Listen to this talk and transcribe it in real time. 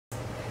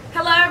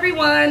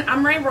everyone,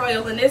 I'm Ray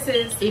Royal and this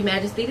is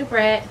Emajesti the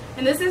Brat.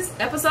 And this is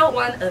episode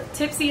 1 of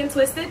Tipsy and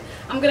Twisted.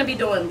 I'm going to be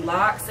doing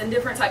locks and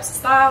different types of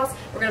styles.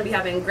 We're going to be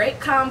having great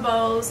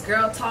combos,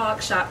 girl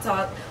talk, shop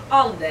talk,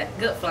 all of that.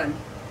 Good fun.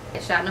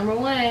 Shot number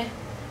 1.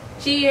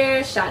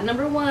 Cheers. Shot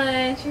number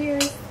 1.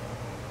 Cheers.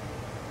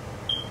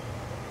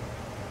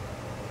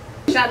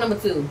 Shot number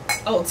 2.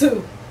 Oh,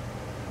 2.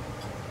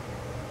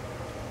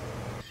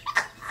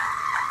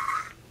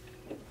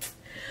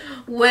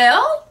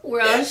 Well, we're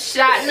on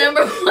shot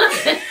number 1.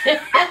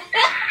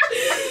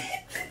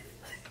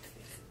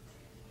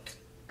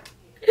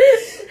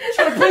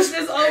 Trying to push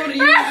this over to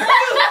you.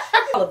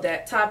 All of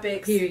that.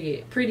 Topics.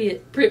 Period.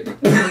 Pretty.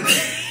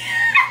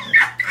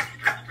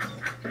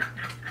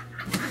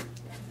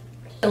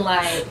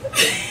 Like,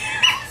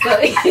 so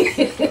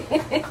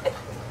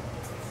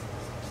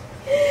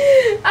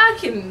I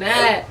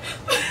cannot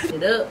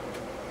it up.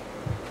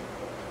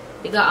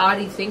 It got all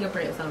these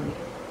fingerprints on it.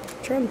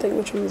 I'm trying to think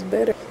which one is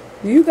better.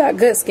 You got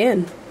good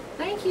skin.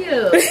 Thank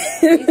you. It's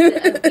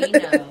the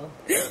Aveeno.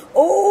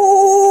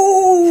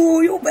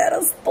 Oh, you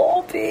better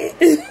stop it.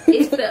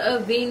 It's the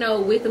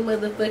Aveeno with the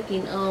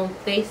motherfucking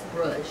face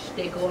brush.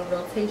 They go in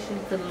rotation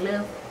to the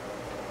left.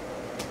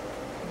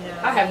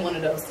 Yeah, I have one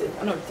of those too.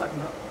 I know what you're talking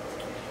about.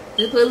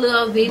 Just put a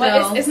little Aveeno.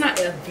 But it's not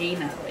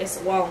Aveeno. It's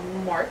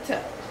Walmart.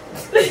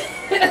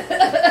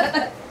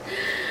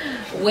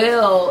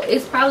 Well,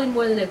 it's probably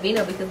more than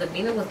Aveeno because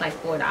Aveeno was like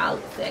 $4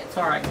 at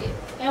Target.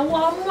 And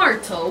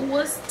Walmart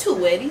was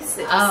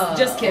 $2.86. Oh,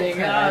 just kidding,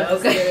 guys.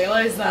 Just kidding.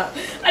 Let me stop.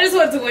 I just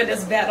want to win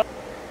this battle.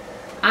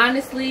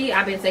 Honestly,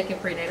 I've been taking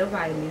prenatal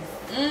vitamins.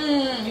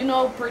 You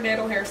know,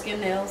 prenatal hair,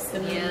 skin, nails.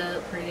 Yeah,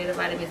 prenatal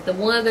vitamins. The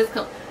ones that's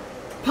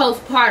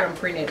postpartum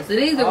prenatal. So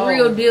these are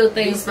real deal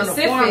things from the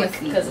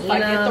pharmacy. Because if I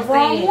get the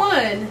wrong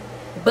one.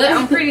 But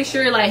I'm pretty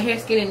sure like hair,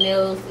 skin, and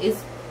nails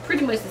is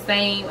pretty much the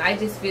same. I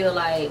just feel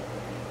like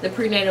the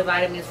prenatal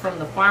vitamins from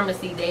the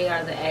pharmacy, they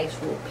are the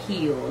actual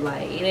pill.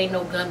 Like, it ain't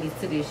no gummies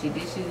to this shit.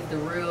 This shit is the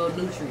real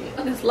nutrient.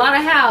 The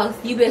slaughterhouse,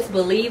 you best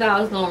believe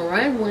I was gonna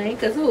run one,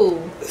 because who?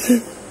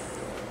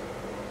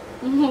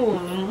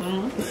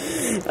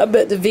 I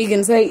bet the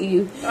vegans hate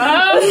you.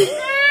 Oh,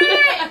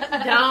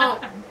 shit!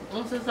 Don't.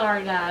 I'm so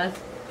sorry, guys.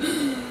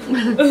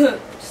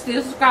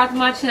 Still subscribe to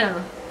my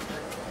channel.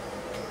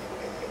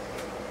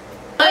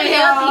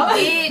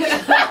 Unhealthy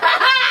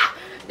bitch.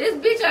 This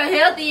bitch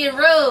unhealthy and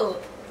rude.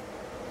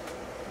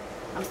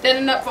 I'm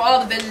standing up for all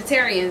the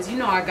vegetarians. You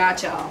know I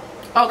got y'all.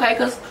 Okay,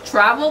 because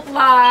travel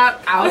vlog.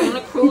 I was on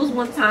a cruise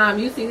one time.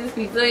 You see this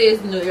pizza is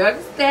New York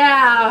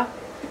style.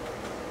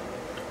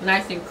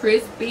 Nice and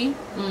crispy.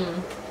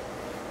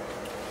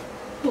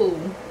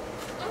 Ooh.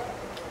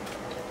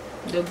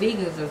 The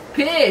vegans are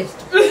pissed.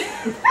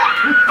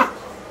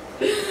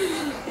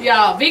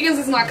 Y'all, vegans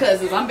is my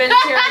cousins. I'm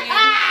vegetarian.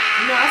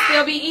 You know, I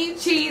still be eating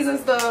cheese and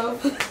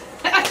stuff.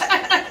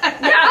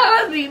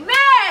 Y'all be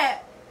mad.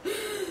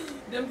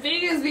 Them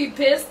vegans be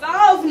pissed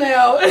off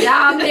now.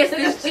 Y'all miss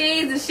this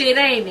cheese and shit,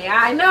 ain't it?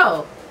 I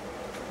know.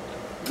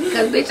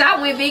 Cause bitch, I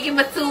went vegan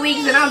for 2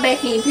 weeks and I'm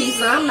back eating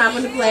pizza. I'm not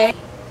gonna play.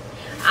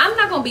 I'm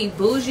not gonna be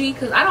bougie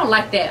because I don't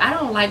like that. I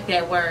don't like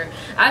that word.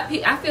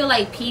 I feel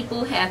like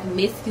people have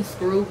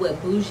misconstrued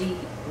what bougie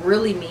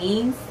really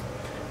means.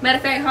 Matter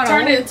of fact, hold on.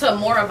 Turn it into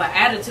more of an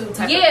attitude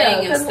type of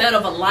thing instead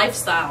of a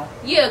lifestyle.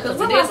 Yeah,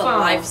 because it is a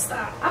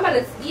lifestyle. I'm about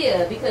to,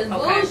 because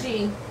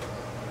bougie,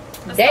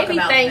 Let's they talk be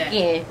about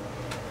thinking,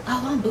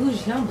 oh, I'm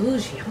bougie, I'm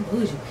bougie, I'm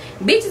bougie.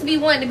 Bitches be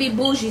wanting to be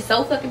bougie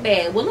so fucking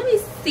bad. Well, let me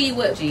see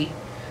what I'm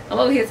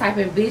over here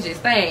typing bitches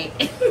thing.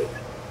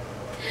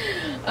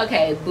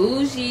 Okay,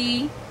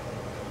 bougie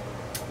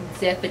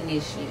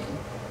definition.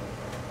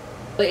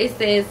 But it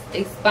says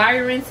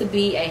aspiring to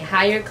be a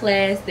higher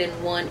class than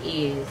one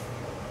is.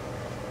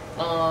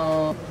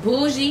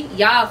 Bougie,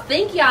 y'all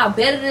think y'all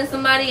better than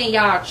somebody and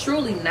y'all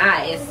truly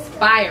not.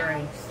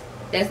 Aspiring.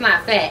 That's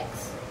not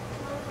facts.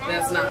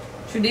 That's not.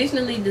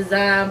 Traditionally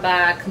designed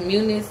by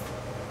communists.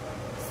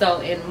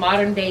 So in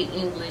modern day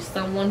English,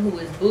 someone who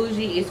is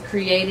bougie is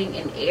creating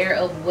an air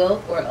of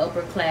wealth or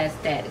upper class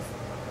status,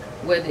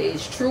 whether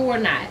it's true or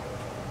not.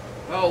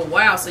 Oh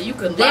wow, so you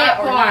could that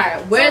lie or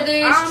part, not. whether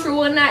So, it's true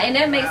or not, and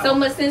that makes so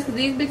much sense because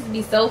these bitches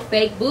be so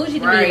fake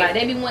bougie to me. Like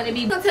they be wanting to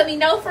be. Don't tell me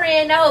no,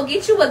 friend, no.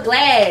 Get you a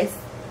glass,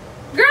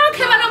 girl.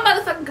 Come on, no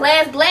motherfucking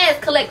glass. Glass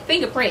collect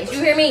fingerprints. You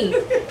hear me?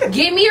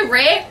 Give me a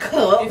red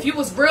cup. If you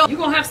was real, you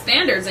gonna have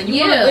standards, and you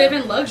want to live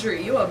in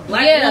luxury. You a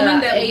black woman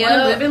that want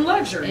to live in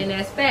luxury, and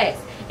that's facts.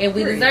 And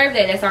we deserve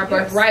that. That's our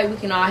birthright. We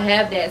can all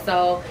have that.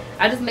 So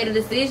I just made a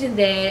decision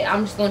that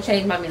I'm just gonna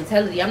change my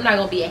mentality. I'm not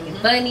gonna be acting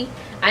funny.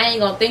 I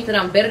ain't gonna think that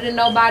I'm better than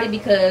nobody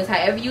because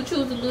however you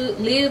choose to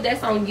live,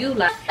 that's on you.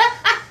 Like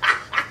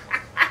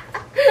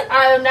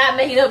I am not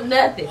making up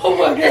nothing. Oh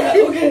my god.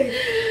 Okay.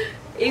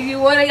 If you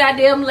want a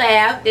goddamn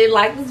laugh, then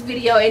like this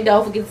video and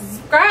don't forget to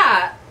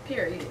subscribe.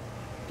 Period.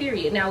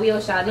 Period. Now we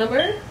on shot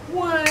number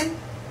 1.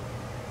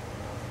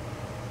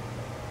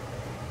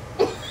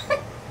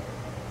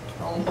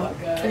 Oh my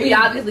god. We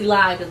obviously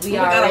lied because we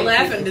already got a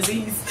laughing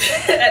disease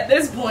at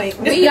this point.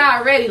 We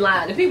already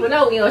lied. The people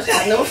know we on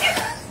shot number.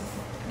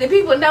 The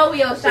people know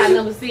we on shot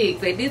number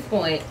 6 at this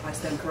point. I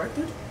stand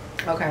corrected.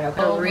 Okay,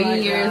 okay. Oh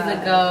 3 years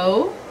God.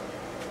 ago.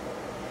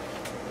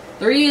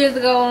 3 years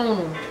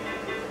ago.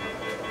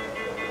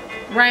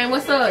 Rain,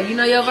 what's up? You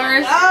know your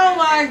verse? Oh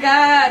my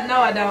God. No,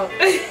 I don't.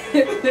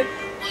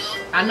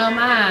 I know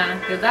mine,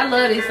 because I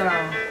love this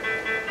song.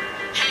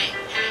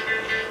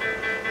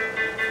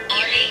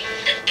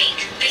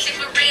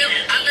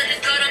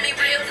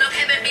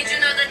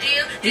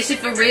 This shit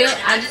for real.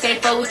 I just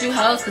can't fuck with you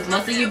hoes, cause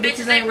most of you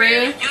bitches ain't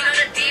real.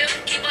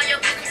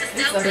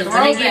 This is a Cause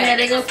when they get mad,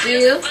 they gon'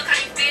 steal.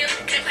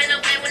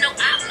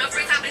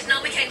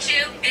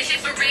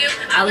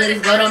 I let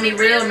this go, don't be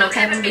real. No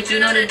capping, bitch, you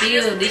know the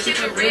deal. This shit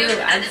for real.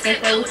 I just can't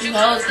fuck with you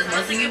hoes, cause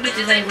most of you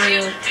bitches ain't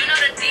real.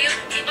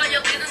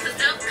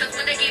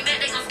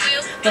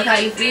 Fuck how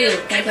you feel.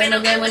 Can't play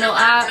no game with no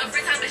op.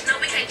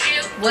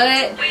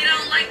 What?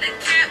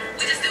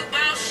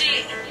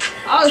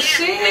 Oh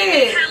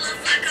shit.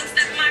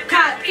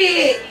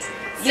 Cockpit.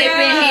 Sipping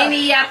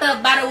Henny out the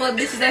bottle of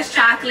bitches that's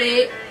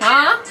chocolate.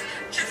 Huh?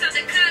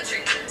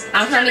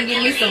 I'm trying to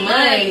get me some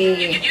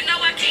money.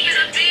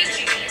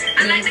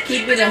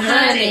 Keep it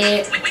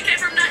 100.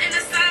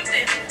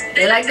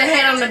 They like to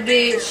hate on the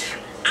bitch.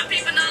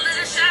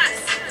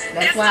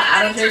 That's why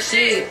I don't hear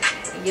shit.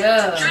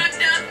 Yeah.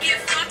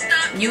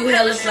 You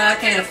hella fly,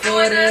 can't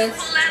afford us.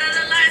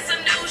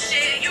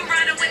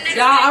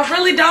 Y'all, I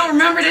really don't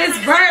remember this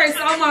verse.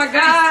 Oh my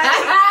God.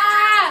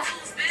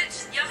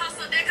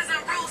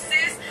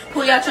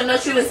 Pull out your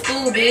notes, you in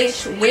school,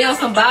 bitch. We on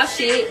some boss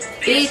shit.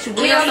 Bitch,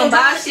 we on some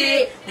boss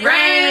shit. Rain.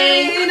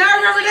 I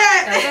remember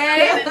that.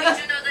 Okay.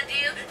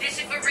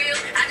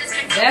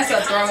 That's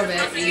a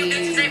throwback.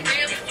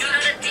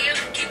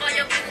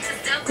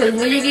 Cause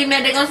when you get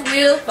mad, they gon'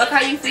 squeal. Fuck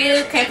how you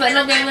feel. Can't play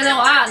no game with no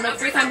op. No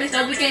free time, bitch,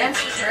 no weekend.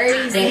 That's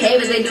crazy. They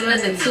hate it, they do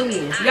nothing to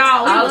me.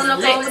 Y'all, all on the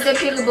phone with that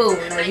peekaboo.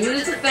 No, you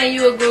just a fan,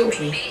 you a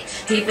groupie.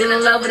 He feel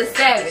in love with a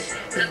savage.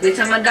 Cause bitch,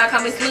 I'm a dog,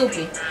 call me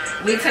Snoopy.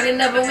 We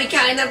turning up and we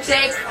counting up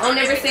checks on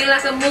every scene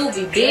like a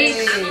movie,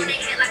 bitch.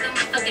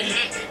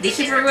 This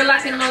shit for real, I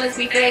can always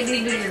be fake.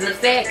 These bitches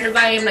upset cause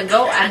I am the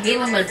GOAT. I give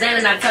them a zen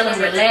and I tell them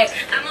relax.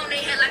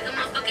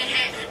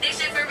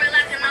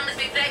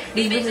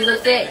 These bitches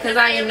upset cause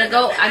I am the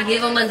GOAT. I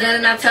give them a gun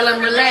and I tell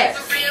them relax.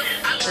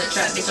 The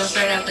trap, they go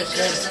straight out the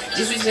gutter.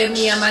 If you with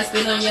me, I might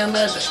spit on your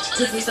mother.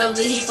 Pussy so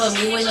good, he for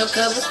me with no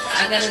covers.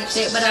 I got a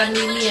check, but I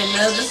need me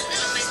another.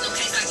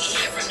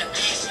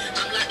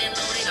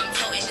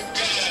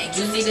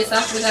 You see this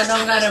off because I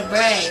don't gotta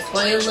brag.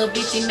 Boy, a little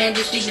bitchy man,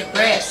 just see the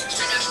breath.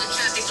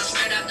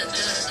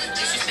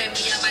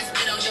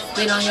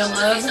 Spit on your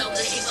mother.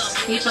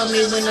 He for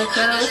me with no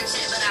covers,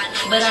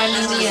 but I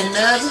need me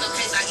another.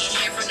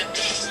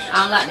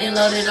 I'm locked and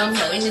loaded, I'm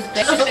in this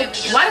bag.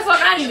 Why the fuck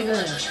I need a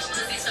gun?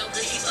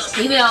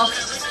 You know,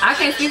 I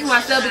can't speak for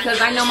myself because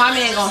I know my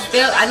man gonna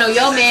steal. I know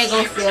your man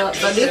gonna steal,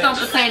 but this don't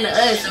pertain to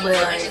us. But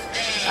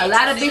a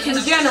lot of bitches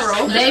in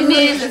general, they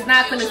men is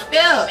not gonna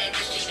steal.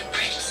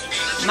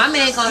 My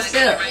man gonna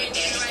steal.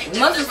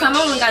 Most of the time, I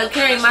don't gotta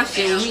carry my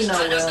shit with me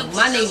nowhere.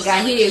 My nigga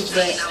got his,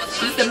 but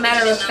it's a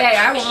matter of fact,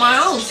 I want my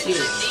own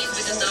shit.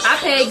 I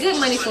paid good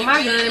money for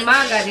my gun and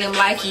my goddamn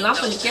license. I'm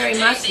finna carry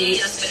my shit.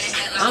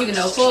 I don't give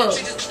no fuck.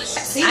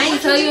 I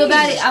ain't tell you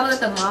about it. I was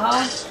at the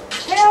mall.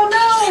 Hell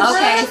no.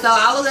 Okay, so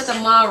I was at the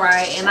mall,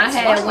 right? And I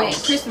had went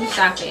Christmas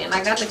shopping. And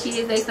I got the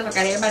kids their stuff. I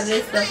got everybody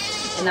their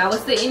stuff. And I was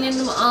sitting in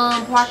the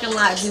parking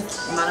lot,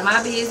 just minding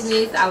my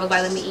business. I was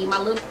like, let me eat my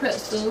little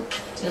pretzel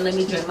and let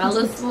me drink my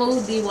little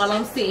smoothie while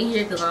I'm sitting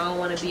here because I don't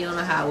want to be on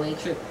a highway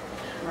trip.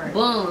 Right.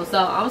 Boom. So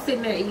I'm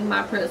sitting there eating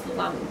my pretzels.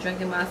 I'm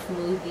drinking my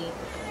smoothie.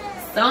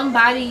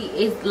 Somebody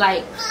is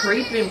like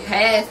creeping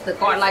past the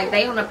car, like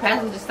they on the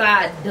passenger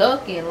side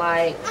ducking,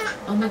 like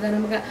oh my god, oh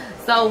my god.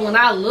 So when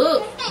I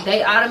look,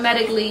 they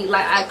automatically,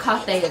 like, I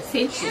caught their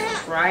attention,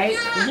 right?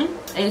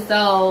 And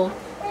so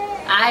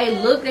I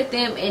looked at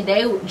them and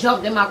they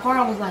jumped in my car.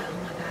 I was like, oh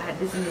my god,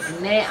 this and this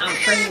and that. I'm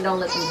pregnant, don't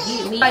let them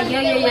get me. Like,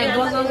 yeah,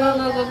 go.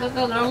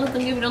 Don't let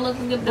them get me, don't let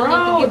them get me.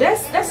 Bro,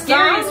 that's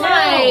scary as hell.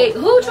 Like,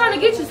 who trying to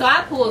get you? So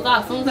I pulled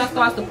off. As soon as I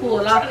started to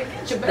pull off,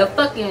 the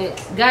fucking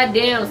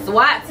goddamn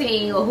SWAT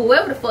team or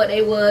whoever the fuck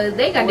they was,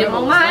 they got them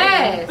on my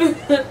ass.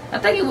 I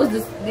think it was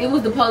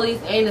the police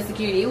and the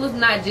security. It was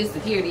not just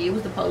security, it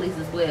was the police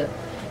as well.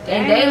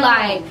 And they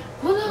like,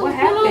 pull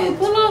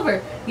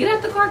over, get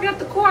out the car, cut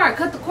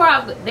the car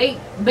off. They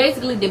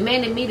basically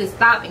demanded me to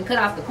stop and cut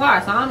off the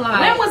car. So I'm like,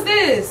 when was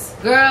this?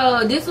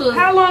 Girl, this was,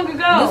 how long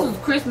ago? This was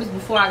Christmas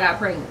before I got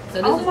pregnant.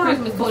 So this was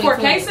Christmas 2020. Before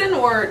Kason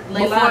or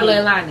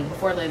Leilani?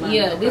 Before Leilani.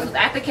 Yeah, this was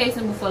after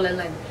Kason, before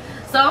Leilani.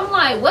 So I'm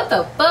like, what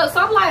the fuck? So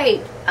I'm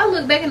like, I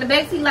look back in the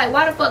backseat like,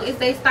 why the fuck is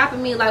they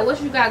stopping me? Like,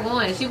 what you got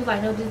going? She was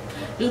like, no,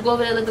 just go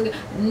over there, look.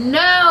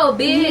 No,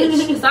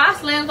 bitch. So I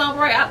slammed on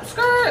brake. I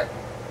skirt.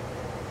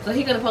 So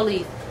he got the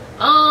police.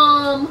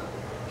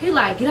 He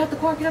like, get out the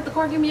car,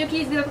 give me your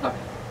keys, get out the car.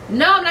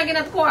 No, I'm not getting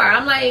out the car.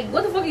 I'm like,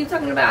 what the fuck are you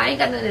talking about? I ain't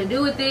got nothing to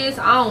do with this.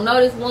 I don't know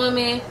this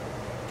woman.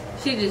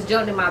 She just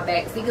jumped in my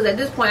back. See, because at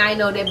this point, I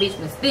know that bitch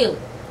been stealing.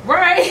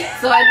 Right.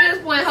 So at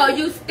this point, ho,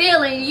 you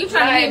stealing. You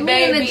trying to get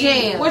me in the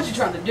jam. What you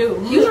trying to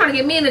do? You trying to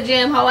get me in the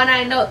jam, ho, and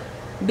I know.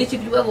 Bitch,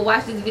 if you ever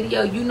watch this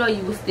video, you know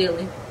you was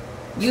stealing.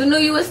 You knew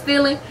you was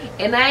stealing,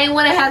 and I ain't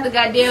want to have the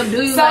goddamn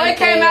do you. So like it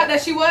came out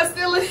that she was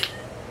stealing?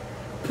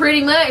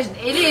 Pretty much.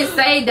 It didn't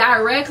say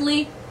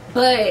directly,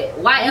 but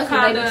why else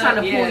would they be trying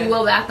to pull you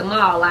over at the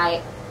mall?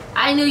 Like,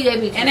 I knew that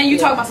bitch. And then you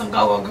talk about some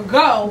go.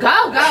 No,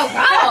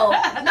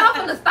 I'm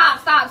finna stop.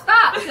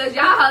 Because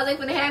y'all hoes ain't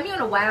finna have me on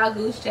a wild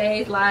goose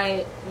chase.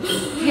 Like,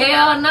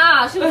 hell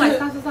nah. She was like,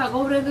 stop.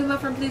 Go over there, get my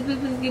friend. Please,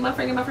 get my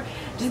friend.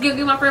 Just get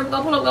my friend.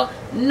 Go pull up, go.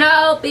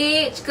 No,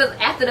 bitch. Because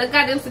after the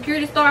goddamn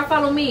security started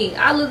following me,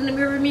 I looked in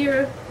the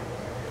mirror.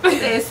 I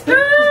said,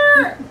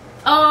 skirt.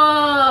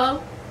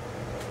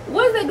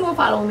 What is they doing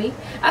following me?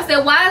 I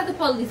said, why is the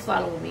police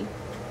following me?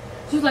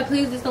 She was like,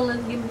 please just don't let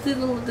them get me. Please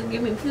don't let them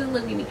get me. Please don't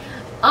let them get me.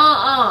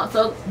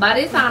 So by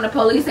this time the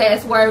police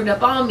had swerved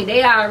up on me.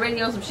 They already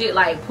on some shit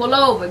like, pull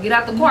over, get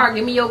out the car,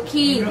 give me your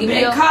keys. Give me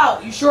your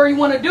call. You sure you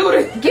want to do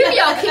this? Give me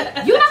your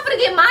keys. You not gonna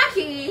get my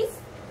keys.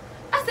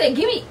 I said,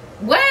 give me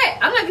what?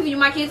 I'm not giving you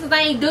my keys because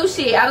I ain't do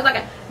shit. I was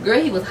like, girl,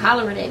 he was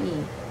hollering at me.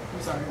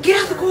 I'm sorry.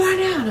 Get out the car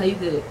now. No, you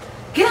good.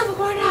 Get out the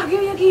car now. Give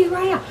me your keys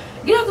right now.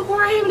 Get out the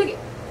car. I ain't gonna get.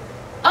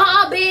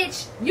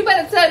 Bitch, you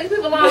better tell these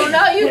people I don't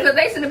know you because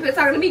they should have been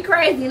talking to me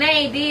crazy and they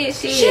ain't did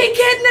shit. She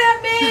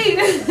kidnapped me.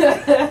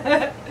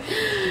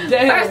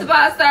 First of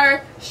all,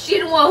 sir, she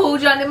the one who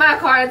jumped in my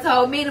car and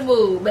told me to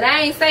move. But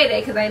I ain't say that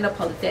because I ain't no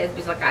police ass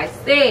bitch like I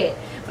said.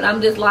 But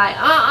I'm just like,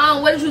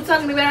 what is you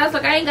talking about? I was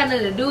like, I ain't got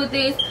nothing to do with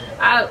this.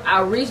 I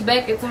reached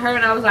back into her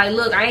and I was like,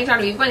 look, I ain't trying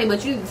to be funny,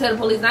 but you need to tell the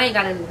police I ain't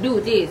got nothing to do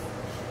with this.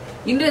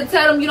 You need to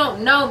tell them you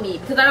don't know me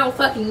because I don't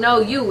fucking know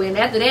you. And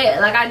after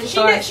that, like I just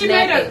started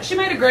snapping. She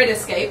made a great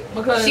escape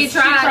because she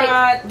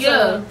tried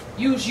to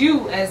use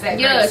you as that.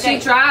 Yeah, she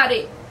tried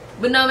it,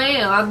 but no,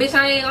 ma'am, bitch,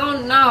 I ain't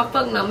on. No,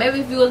 fuck no.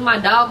 Maybe if you was my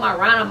dog, my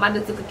rhino, I might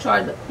have took a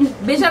charge. But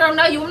bitch, I don't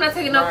know you. I'm not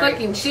taking no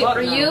fucking shit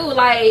for you.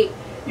 Like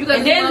you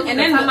got and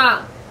then talking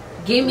about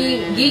give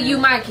you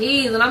my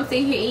keys, and I'm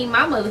sitting here eating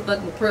my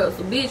motherfucking prep.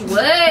 So bitch,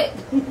 what?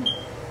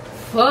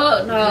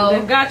 Fuck no.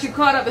 They got you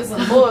caught up in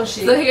some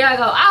bullshit. So here I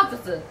go,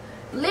 officer.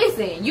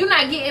 Listen, you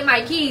not getting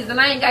my keys and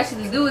I ain't got shit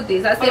to do with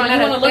this. I said, you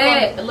want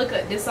to look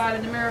at this side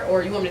of the mirror,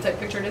 or you want me to take a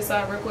picture of this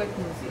side real quick? Let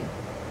me see.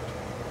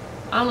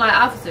 I'm like,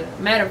 officer,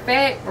 matter of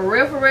fact, for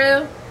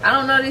real, I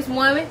don't know this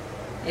woman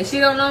and she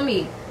don't know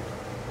me.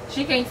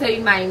 She can't tell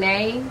you my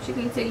name. She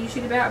can't tell you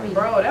shit about me.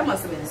 Bro, that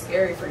must have been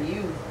scary for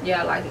you.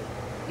 Yeah, I like it.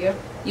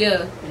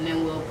 Yeah. And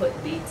then we'll put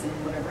the beats and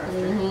whatever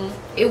after.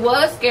 It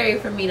was scary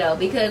for me though,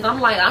 because I'm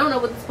like, I don't know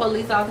what this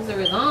police officer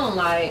is on.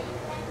 Like,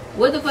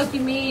 what the fuck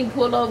you mean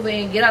pull over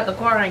and get out the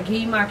car and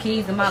give you my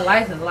keys and my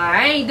license? Like,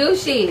 I ain't do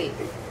shit.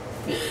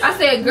 I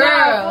said, girl.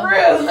 Nah, for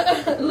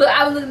real. Look,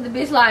 I was looking at the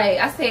bitch like,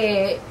 I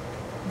said,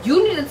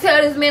 you need to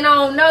tell this man I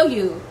don't know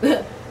you.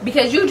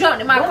 Because you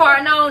jumped in my car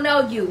and I don't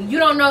know you. You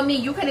don't know me.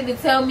 You can't even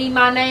tell me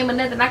my name or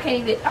nothing. I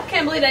can't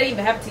believe that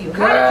even happened to you.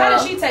 How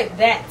did she take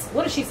that?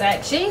 What did she say?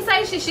 She didn't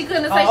say shit. She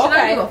couldn't say shit.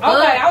 Okay. Okay,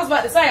 I was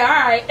about to say,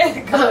 alright.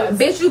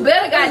 Bitch, you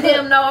better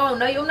goddamn know I don't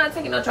know you. I'm not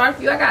taking no charge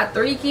for you. I got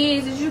 3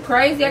 kids. Is you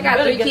crazy? I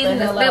got 3 kids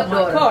and a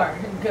stepdaughter.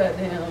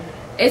 Goddamn.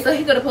 And so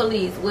he go to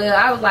police. Well,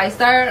 I was like,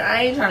 sir,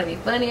 I ain't trying to be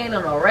funny. I ain't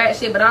on no rat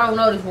shit, but I don't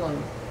know this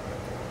woman.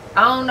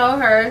 I don't know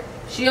her.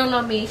 She don't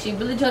know me. She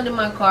really jumped in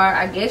my car.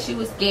 I guess she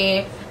was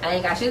scared. I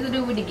ain't got shit to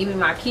do with it. Give me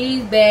my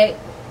keys back.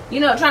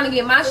 You know, trying to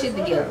get my shit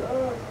together.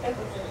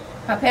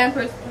 Her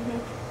Pampers.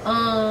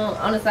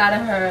 On the side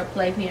of her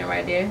playpen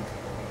right there.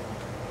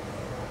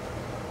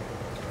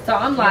 So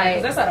I'm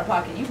like, that's out of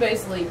pocket. She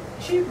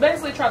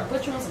basically tried to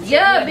put you on some shit.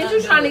 Yeah, bitch,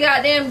 you trying to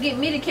goddamn get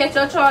me to catch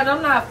your charge.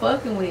 I'm not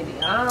fucking with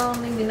it. I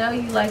don't even know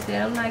you like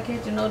that. I'm not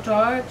catching no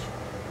charge.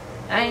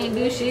 I ain't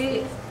do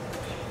shit.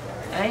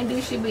 I ain't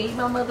do shit but eat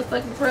my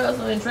motherfucking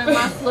pretzel and drink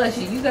my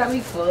slushy. You got me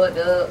fucked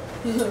up.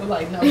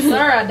 Like, no,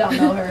 sir, I don't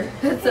know her.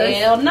 So,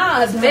 hell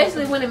nah.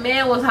 Especially when the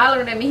man was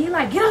hollering at me. He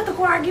like, get out the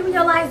car, give me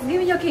your license, give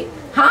me your key.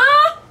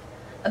 Huh?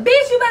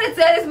 Bitch, you better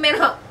tell this man,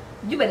 huh?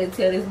 You better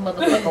tell this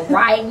motherfucker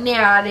right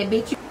now that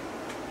bitch.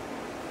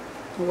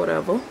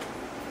 Whatever.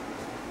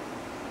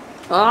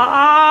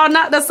 Oh,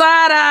 not the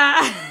side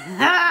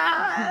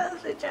eye.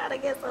 She trying to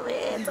get some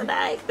in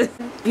tonight.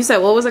 You said,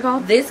 what was it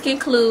called? This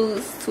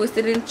concludes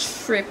Twisted and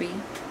Trippy.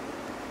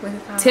 What's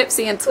it called?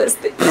 Tipsy and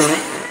Twisted.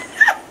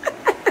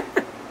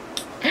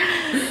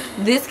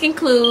 This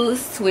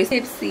concludes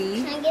Twisted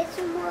Tipsy. Can I get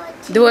some more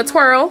tea? Do a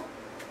twirl.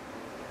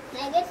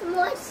 Can I get some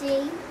more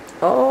tea?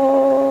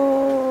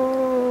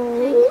 Oh.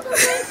 Can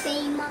I get some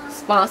more tea, Mom?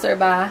 Sponsored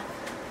by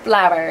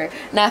Flybird.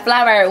 Now,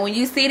 Flybird, when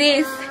you see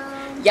this,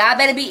 y'all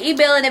better be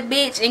emailing a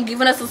bitch and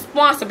giving us a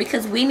sponsor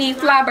because we need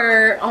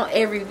Flybird on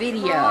every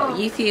video.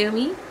 You feel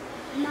me?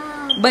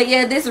 Mom. But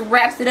yeah, this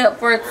wraps it up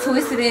for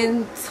Twisted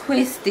and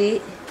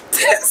Twisted.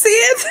 See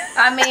it?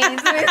 I mean,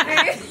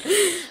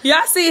 Twisted.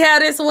 Y'all see how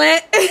this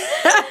went?